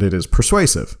 but it is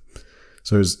persuasive.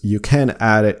 So you can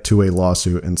add it to a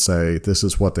lawsuit and say, this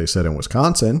is what they said in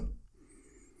Wisconsin.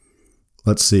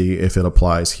 Let's see if it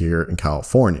applies here in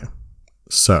California.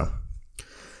 So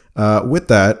with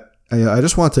that, I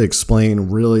just want to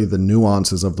explain really the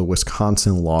nuances of the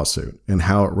Wisconsin lawsuit and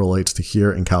how it relates to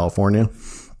here in California.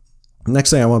 The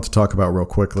next thing I want to talk about real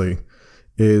quickly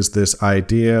is this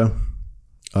idea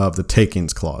of the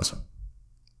takings clause.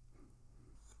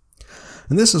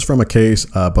 And this is from a case,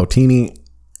 Bottini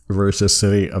versus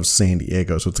City of San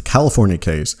Diego. So it's a California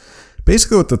case.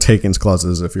 Basically what the takings clause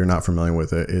is, if you're not familiar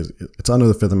with it, is it's under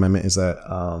the Fifth Amendment, is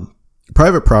that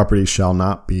private property shall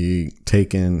not be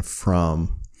taken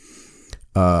from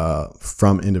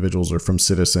individuals or from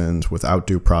citizens without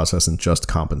due process and just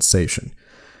compensation.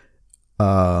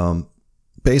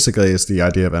 Basically, it's the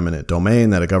idea of eminent domain,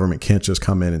 that a government can't just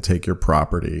come in and take your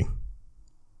property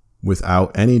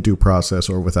without any due process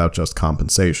or without just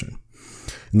compensation.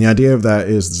 And the idea of that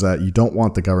is that you don't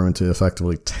want the government to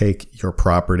effectively take your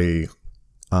property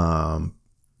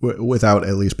without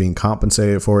at least being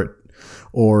compensated for it,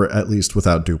 or at least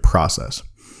without due process.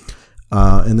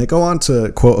 And they go on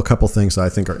to quote a couple things that I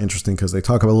think are interesting, because they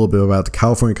talk a little bit about the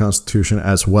California Constitution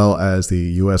as well as the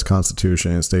U.S.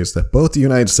 Constitution. It states that both the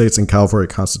United States and California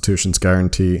Constitutions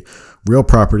guarantee real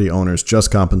property owners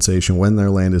just compensation when their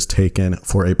land is taken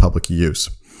for a public use.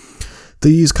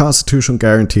 These constitutional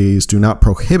guarantees do not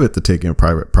prohibit the taking of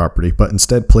private property, but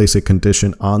instead place a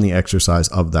condition on the exercise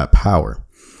of that power.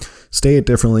 Stated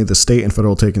differently, the state and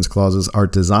federal takings clauses are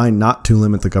designed not to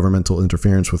limit the governmental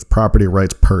interference with property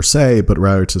rights per se, but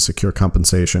rather to secure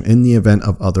compensation in the event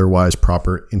of otherwise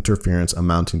proper interference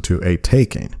amounting to a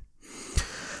taking.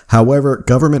 However,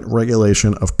 government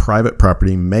regulation of private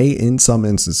property may in some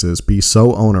instances be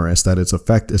so onerous that its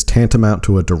effect is tantamount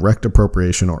to a direct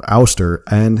appropriation or ouster,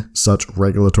 and such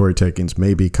regulatory takings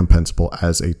may be compensable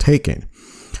as a taking.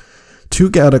 Two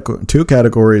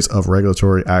categories of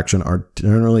regulatory action are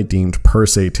generally deemed per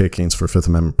se takings for Fifth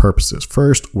Amendment purposes.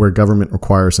 First, where government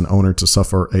requires an owner to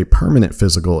suffer a permanent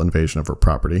physical invasion of her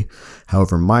property.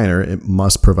 However minor, it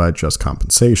must provide just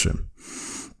compensation.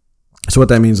 So what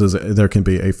that means is there can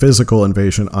be a physical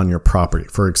invasion on your property.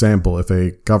 For example, if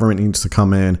a government needs to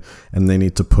come in and they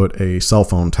need to put a cell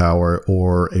phone tower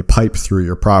or a pipe through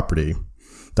your property,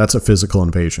 that's a physical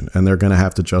invasion, and they're going to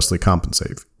have to justly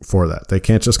compensate for that. They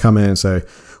can't just come in and say,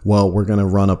 well, we're going to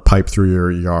run a pipe through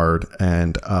your yard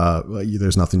and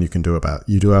there's nothing you can do about it.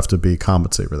 You do have to be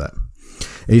compensated for that.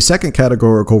 A second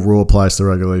categorical rule applies to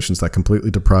regulations that completely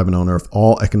deprive an owner of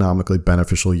all economically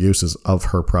beneficial uses of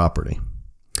her property.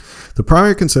 The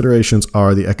primary considerations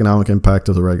are the economic impact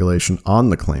of the regulation on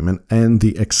the claimant and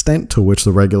the extent to which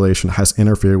the regulation has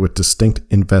interfered with distinct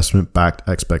investment-backed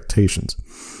expectations.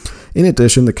 In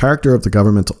addition, the character of the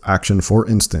governmental action, for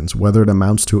instance, whether it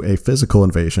amounts to a physical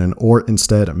invasion or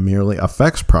instead merely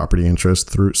affects property interests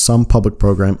through some public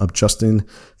program adjusting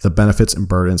the benefits and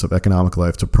burdens of economic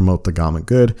life to promote the common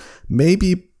good, may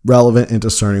be relevant in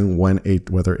discerning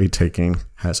whether a taking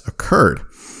has occurred.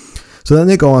 So then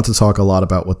they go on to talk a lot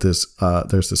about what there's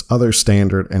this other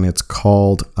standard, and it's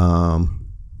called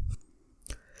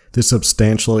the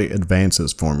substantially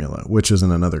advances formula, which is in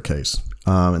another case.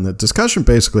 And the discussion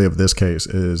basically of this case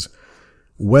is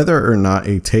whether or not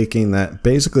a taking that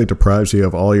basically deprives you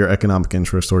of all your economic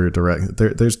interest or your direct.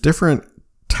 There's different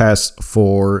tests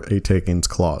for a takings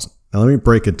clause. Now let me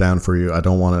break it down for you. I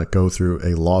don't want to go through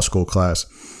a law school class.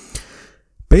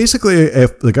 Basically,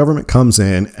 if the government comes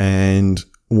in and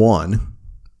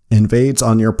invades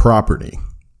on your property.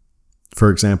 For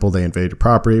example, they invade your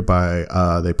property by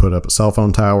they put up a cell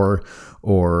phone tower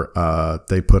or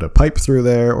they put a pipe through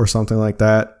there or something like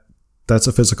that. That's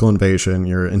a physical invasion.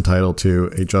 You're entitled to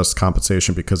a just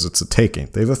compensation because it's a taking.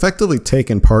 They've effectively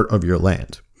taken part of your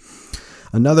land.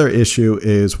 Another issue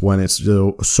is when it's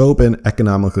so been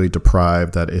economically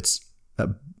deprived that it's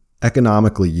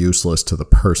economically useless to the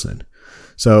person.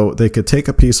 So they could take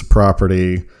a piece of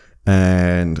property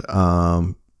and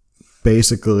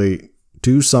basically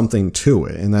do something to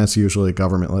it, and that's usually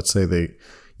government. Let's say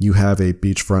you have a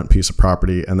beachfront piece of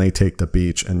property and they take the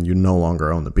beach and you no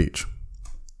longer own the beach.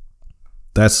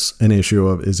 That's an issue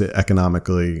of, is it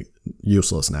economically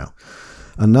useless now?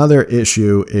 Another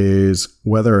issue is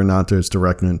whether or not there's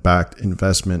direct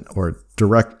investment or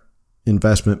direct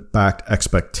investment-backed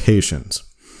expectations.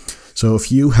 So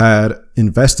if you had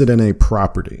invested in a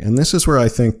property, and this is where I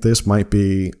think this might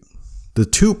be the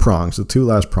two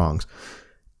last prongs,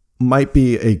 might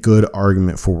be a good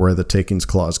argument for where the takings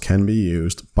clause can be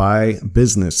used by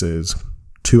businesses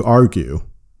to argue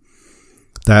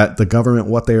that the government,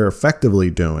 what they are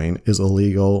effectively doing is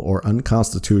illegal or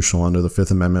unconstitutional under the Fifth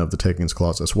Amendment of the Takings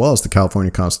Clause, as well as the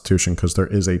California Constitution, because there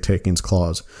is a takings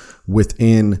clause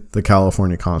within the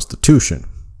California Constitution,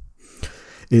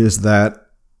 is that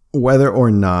whether or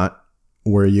not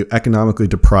were you economically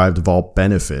deprived of all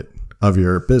benefit of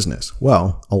your business.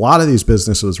 Well, a lot of these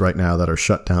businesses right now that are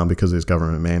shut down because of these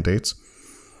government mandates,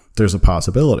 there's a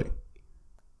possibility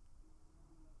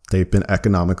they've been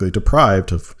economically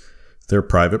deprived of their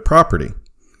private property.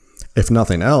 If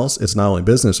nothing else, it's not only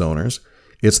business owners,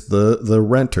 it's the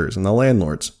renters and the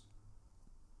landlords.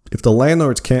 If the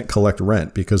landlords can't collect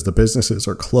rent because the businesses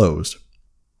are closed,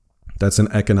 that's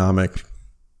an economically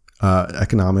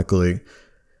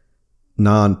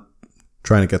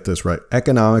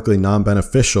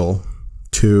non-beneficial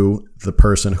to the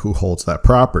person who holds that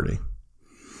property.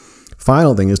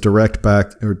 Final thing is direct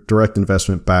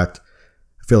investment backed.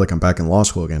 I feel like I'm back in law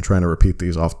school again, trying to repeat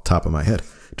these off the top of my head.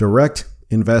 Direct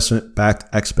investment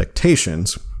backed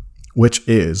expectations, which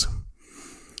is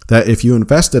that if you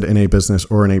invested in a business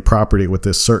or in a property with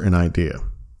this certain idea,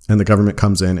 and the government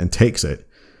comes in and takes it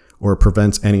or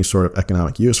prevents any sort of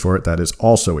economic use for it, that is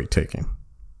also a taking.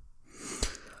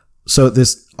 So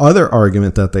this other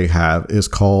argument that they have is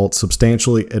called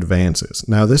substantially advances.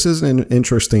 Now, this is an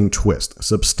interesting twist.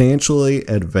 Substantially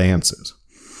advances.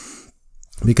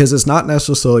 Because it's not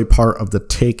necessarily part of the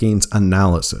takings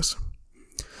analysis.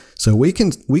 So we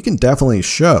can definitely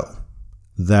show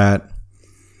that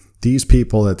these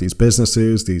people, that these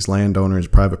businesses, these landowners,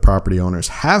 private property owners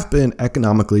have been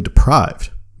economically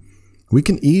deprived. We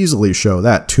can easily show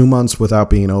that 2 months without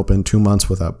being open, 2 months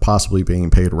without possibly being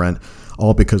paid rent,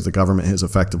 all because the government has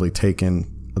effectively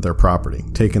taken their property,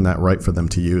 taken that right for them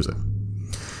to use it.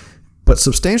 But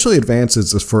substantially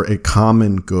advances is for a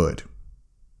common good.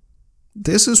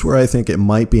 This is where I think it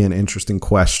might be an interesting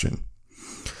question.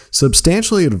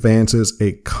 Substantially advances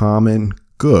a common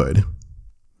good.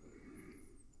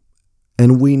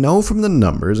 And we know from the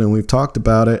numbers, and we've talked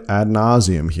about it ad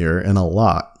nauseum here and a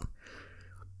lot,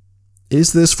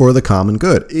 is this for the common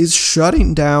good? Is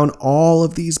shutting down all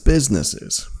of these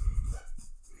businesses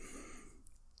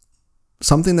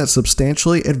something that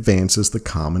substantially advances the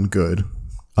common good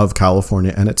of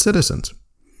California and its citizens?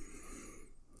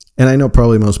 And I know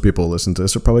probably most people who listen to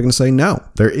this are probably going to say, no,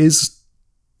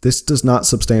 this does not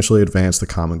substantially advance the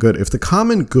common good. If the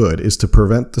common good is to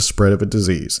prevent the spread of a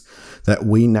disease that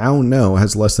we now know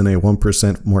has less than a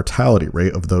 1% mortality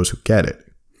rate of those who get it,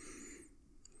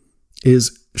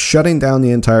 is shutting down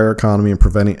the entire economy and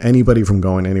preventing anybody from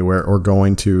going anywhere or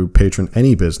going to patron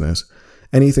any business,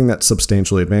 anything that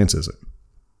substantially advances it.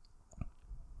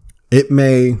 It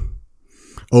may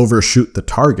overshoot the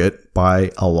target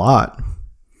by a lot,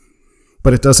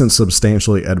 but it doesn't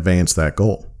substantially advance that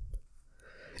goal.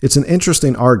 It's an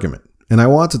interesting argument, and I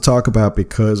want to talk about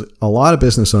because a lot of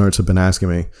business owners have been asking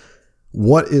me,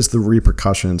 what is the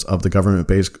repercussions of the government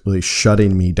basically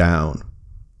shutting me down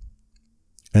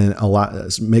and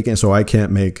making it so I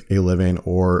can't make a living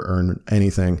or earn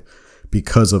anything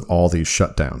because of all these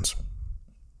shutdowns?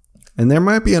 And there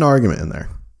might be an argument in there.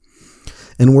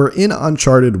 And we're in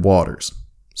uncharted waters.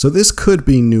 So this could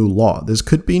be new law. This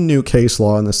could be new case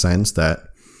law in the sense that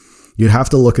you'd have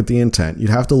to look at the intent. You'd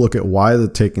have to look at why the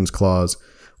Takings Clause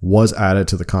was added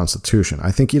to the Constitution.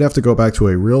 I think you'd have to go back to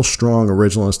a real strong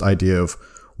originalist idea of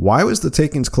why was the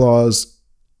Takings Clause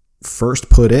first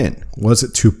put in? Was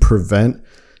it to prevent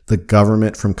the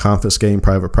government from confiscating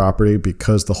private property?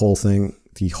 Because the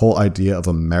whole idea of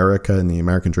America and the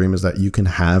American dream is that you can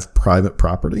have private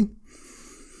property,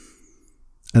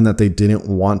 and that they didn't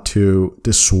want to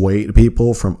dissuade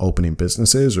people from opening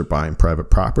businesses or buying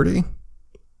private property.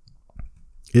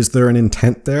 Is there an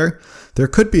intent there? There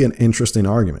could be an interesting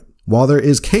argument. While there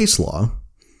is case law,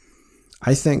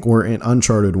 I think we're in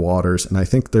uncharted waters, and I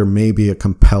think there may be a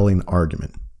compelling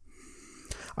argument.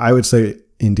 I would say,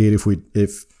 indeed, if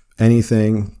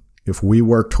we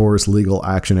work towards legal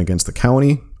action against the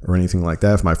county or anything like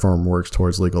that, if my firm works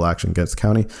towards legal action against the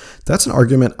county, that's an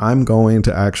argument I'm going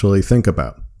to actually think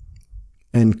about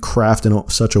and craft in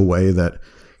such a way that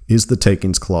is the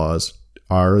Takings Clause,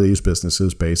 are these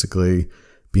businesses basically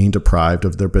being deprived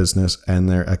of their business and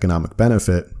their economic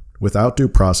benefit without due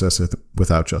process,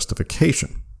 without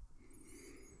justification?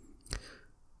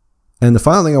 And the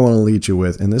final thing I want to lead you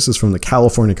with, and this is from the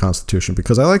California Constitution,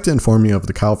 because I like to inform you of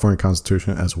the California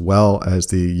Constitution as well as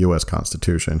the U.S.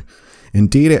 Constitution.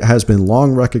 Indeed, it has been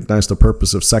long recognized the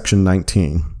purpose of Section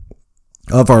 19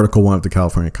 of Article 1 of the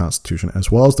California Constitution,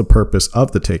 as well as the purpose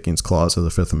of the Takings Clause of the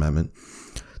Fifth Amendment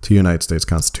to the United States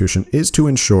Constitution, is to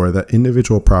ensure that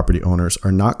individual property owners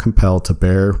are not compelled to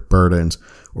bear burdens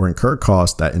or incur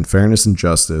costs that, in fairness and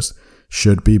justice,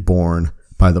 should be borne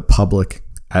by the public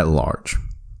at large.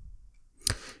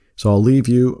 So I'll leave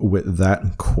you with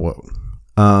that quote.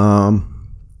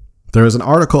 There is an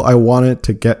article I wanted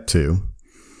to get to,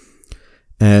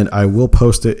 and I will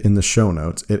post it in the show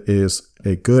notes. It is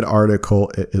a good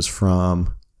article. It is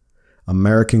from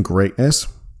American Greatness,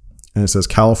 and it says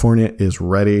California is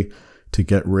ready to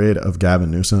get rid of Gavin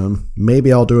Newsom.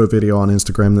 Maybe I'll do a video on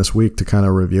Instagram this week to kind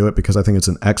of review it because I think it's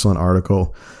an excellent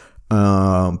article.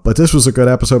 But this was a good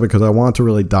episode because I want to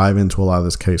really dive into a lot of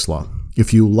this case law.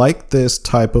 If you like this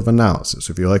type of analysis,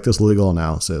 if you like this legal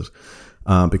analysis,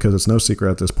 because it's no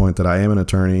secret at this point that I am an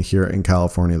attorney here in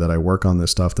California, that I work on this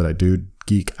stuff, that I do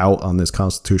geek out on this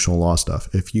constitutional law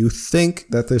stuff. If you think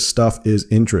that this stuff is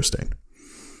interesting,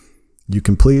 you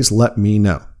can please let me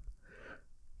know.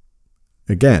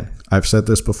 Again, I've said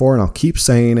this before and I'll keep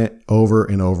saying it over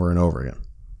and over and over again.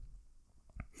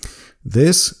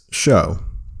 This show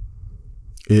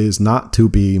is not to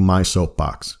be my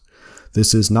soapbox.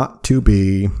 This is not to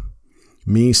be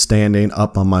me standing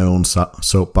up on my own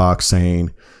soapbox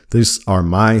saying, these are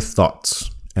my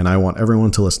thoughts, and I want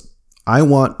everyone to listen. I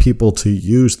want people to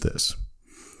use this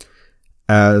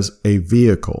as a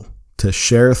vehicle to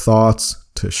share thoughts,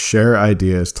 to share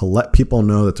ideas, to let people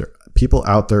know that there are people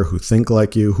out there who think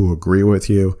like you, who agree with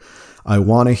you. I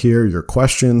want to hear your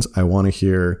questions. I want to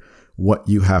hear what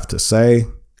you have to say.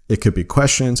 It could be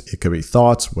questions. It could be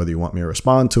thoughts, whether you want me to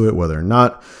respond to it, whether or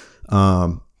not.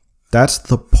 That's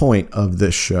the point of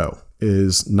this show,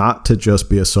 is not to just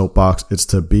be a soapbox. It's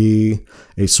to be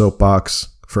a soapbox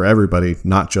for everybody,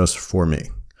 not just for me.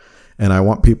 And I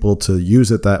want people to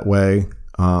use it that way,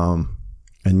 and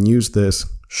use this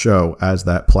show as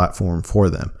that platform for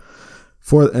them.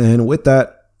 And with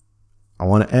that, I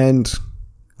want to end.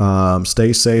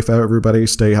 Stay safe, everybody.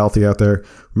 Stay healthy out there.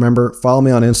 Remember, follow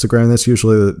me on Instagram. That's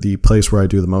usually the place where I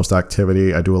do the most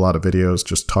activity. I do a lot of videos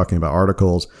just talking about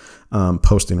articles,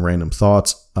 posting random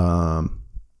thoughts. Of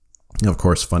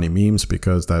course, funny memes,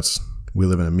 because we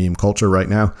live in a meme culture right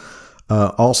now.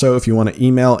 Also, if you want to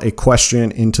email a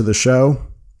question into the show,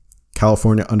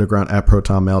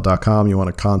 californiaunderground@protonmail.com. You want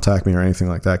to contact me or anything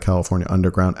like that,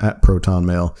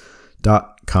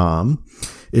 californiaunderground@protonmail.com.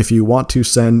 If you want to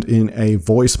send in a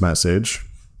voice message,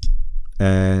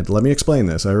 and let me explain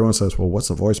this. Everyone says, well, what's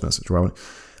a voice message? Well,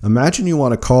 imagine you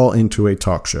want to call into a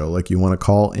talk show, like you want to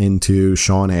call into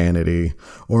Sean Hannity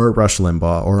or Rush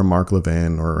Limbaugh or Mark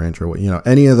Levin or Andrew,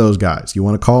 any of those guys. You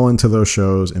want to call into those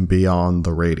shows and be on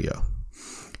the radio.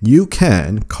 You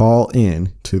can call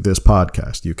in to this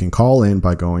podcast. You can call in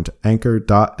by going to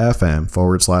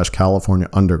anchor.fm/California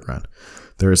Underground.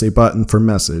 There is a button for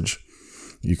message.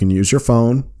 you can use your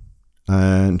phone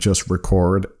and just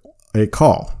record a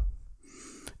call.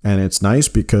 And it's nice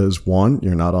because, one,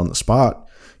 you're not on the spot.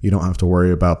 You don't have to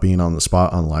worry about being on the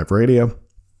spot on live radio.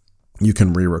 You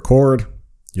can re-record.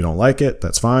 You don't like it,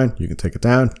 that's fine. You can take it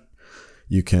down.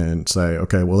 You can say,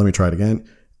 okay, well, let me try it again.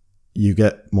 You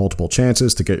get multiple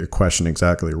chances to get your question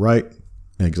exactly right,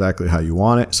 exactly how you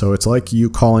want it. So it's like you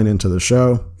calling into the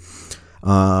show.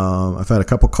 I've had a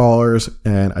couple callers,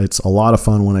 and it's a lot of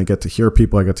fun when I get to hear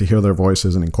people. I get to hear their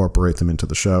voices and incorporate them into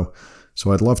the show.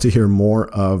 So I'd love to hear more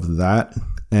of that.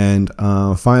 And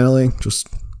finally, just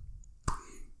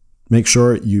make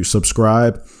sure you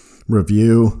subscribe,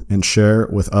 review, and share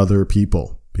with other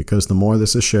people, because the more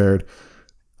this is shared,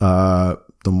 the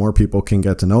more people can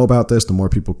get to know about this, the more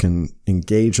people can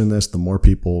engage in this, the more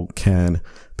people can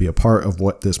be a part of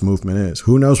what this movement is.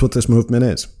 Who knows what this movement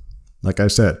is? Like I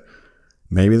said,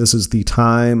 maybe this is the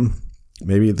time,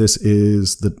 maybe this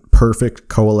is the perfect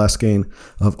coalescing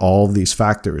of all of these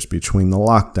factors, between the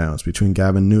lockdowns, between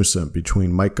Gavin Newsom,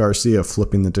 between Mike Garcia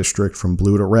flipping the district from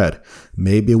blue to red.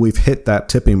 Maybe we've hit that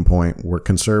tipping point where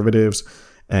conservatives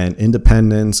and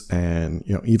independents and,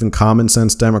 even common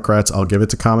sense Democrats, I'll give it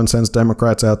to common sense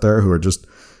Democrats out there who are just,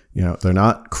 they're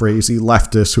not crazy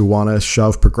leftists who want to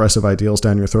shove progressive ideals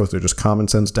down your throat. They're just common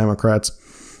sense Democrats.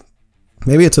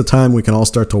 Maybe it's a time we can all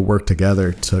start to work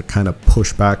together to kind of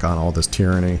push back on all this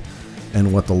tyranny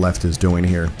and what the left is doing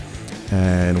here,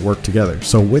 and work together.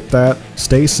 So with that,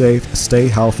 stay safe, stay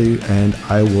healthy, and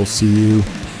I will see you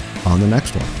on the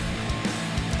next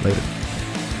one. Later.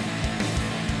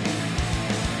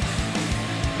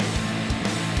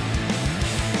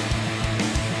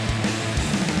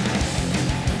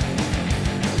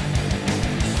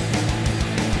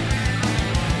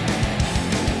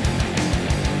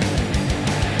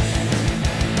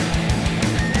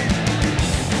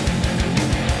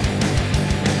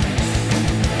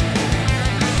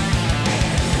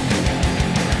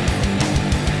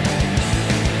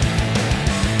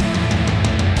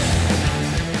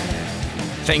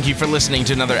 Thank you for listening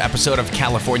to another episode of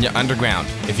California Underground.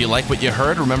 If you like what you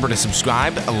heard, remember to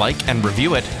subscribe, like, and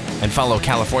review it, and follow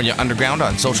California Underground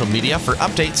on social media for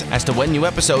updates as to when new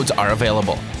episodes are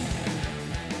available.